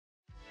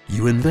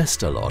You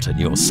invest a lot in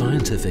your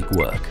scientific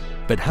work,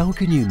 but how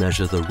can you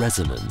measure the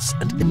resonance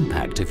and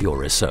impact of your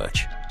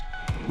research?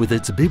 With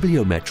its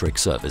bibliometric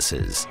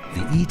services,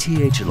 the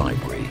ETH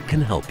Library can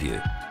help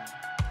you.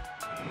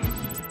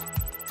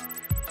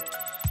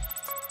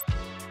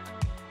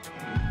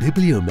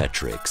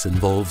 Bibliometrics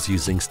involves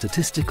using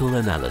statistical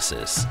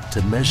analysis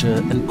to measure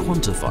and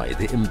quantify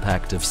the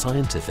impact of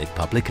scientific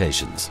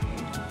publications.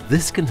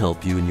 This can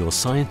help you in your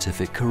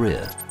scientific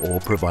career or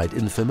provide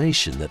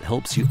information that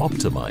helps you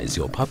optimize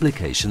your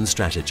publication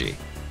strategy.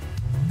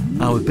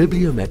 Our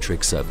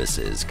bibliometric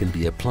services can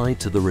be applied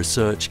to the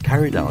research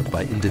carried out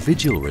by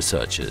individual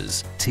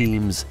researchers,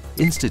 teams,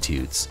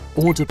 institutes,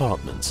 or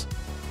departments.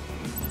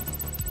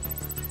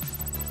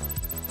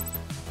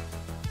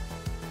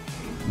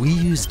 We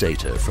use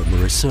data from the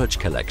research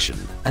collection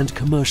and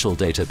commercial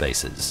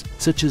databases,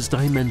 such as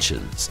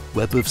Dimensions,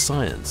 Web of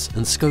Science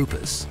and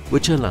Scopus,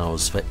 which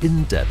allows for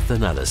in-depth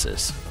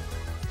analysis.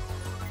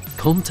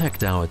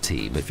 Contact our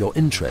team if you're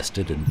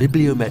interested in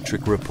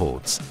bibliometric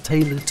reports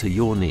tailored to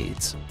your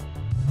needs.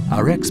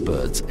 Our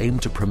experts aim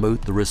to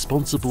promote the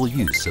responsible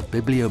use of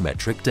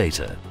bibliometric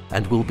data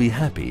and will be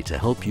happy to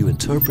help you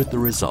interpret the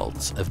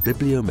results of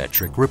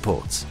bibliometric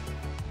reports.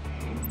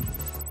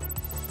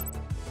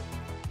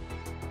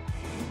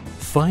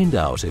 Find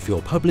out if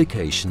your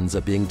publications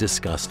are being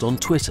discussed on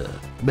Twitter,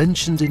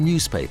 mentioned in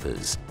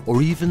newspapers,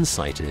 or even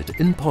cited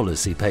in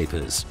policy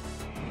papers.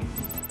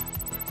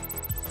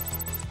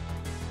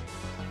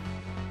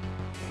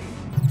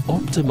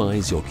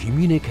 Optimize your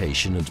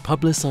communication and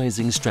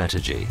publicizing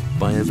strategy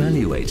by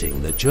evaluating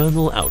the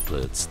journal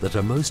outlets that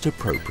are most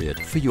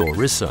appropriate for your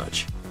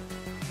research.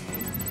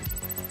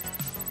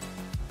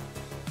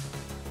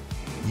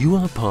 You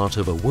are part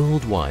of a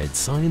worldwide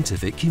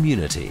scientific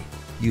community.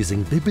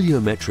 Using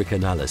bibliometric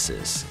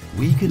analysis,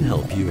 we can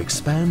help you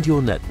expand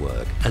your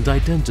network and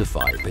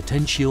identify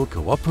potential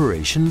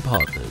cooperation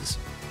partners.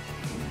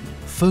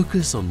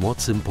 Focus on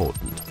what's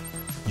important,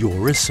 your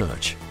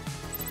research.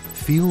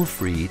 Feel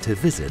free to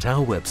visit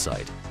our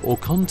website or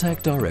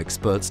contact our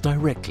experts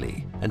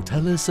directly and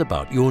tell us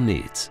about your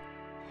needs.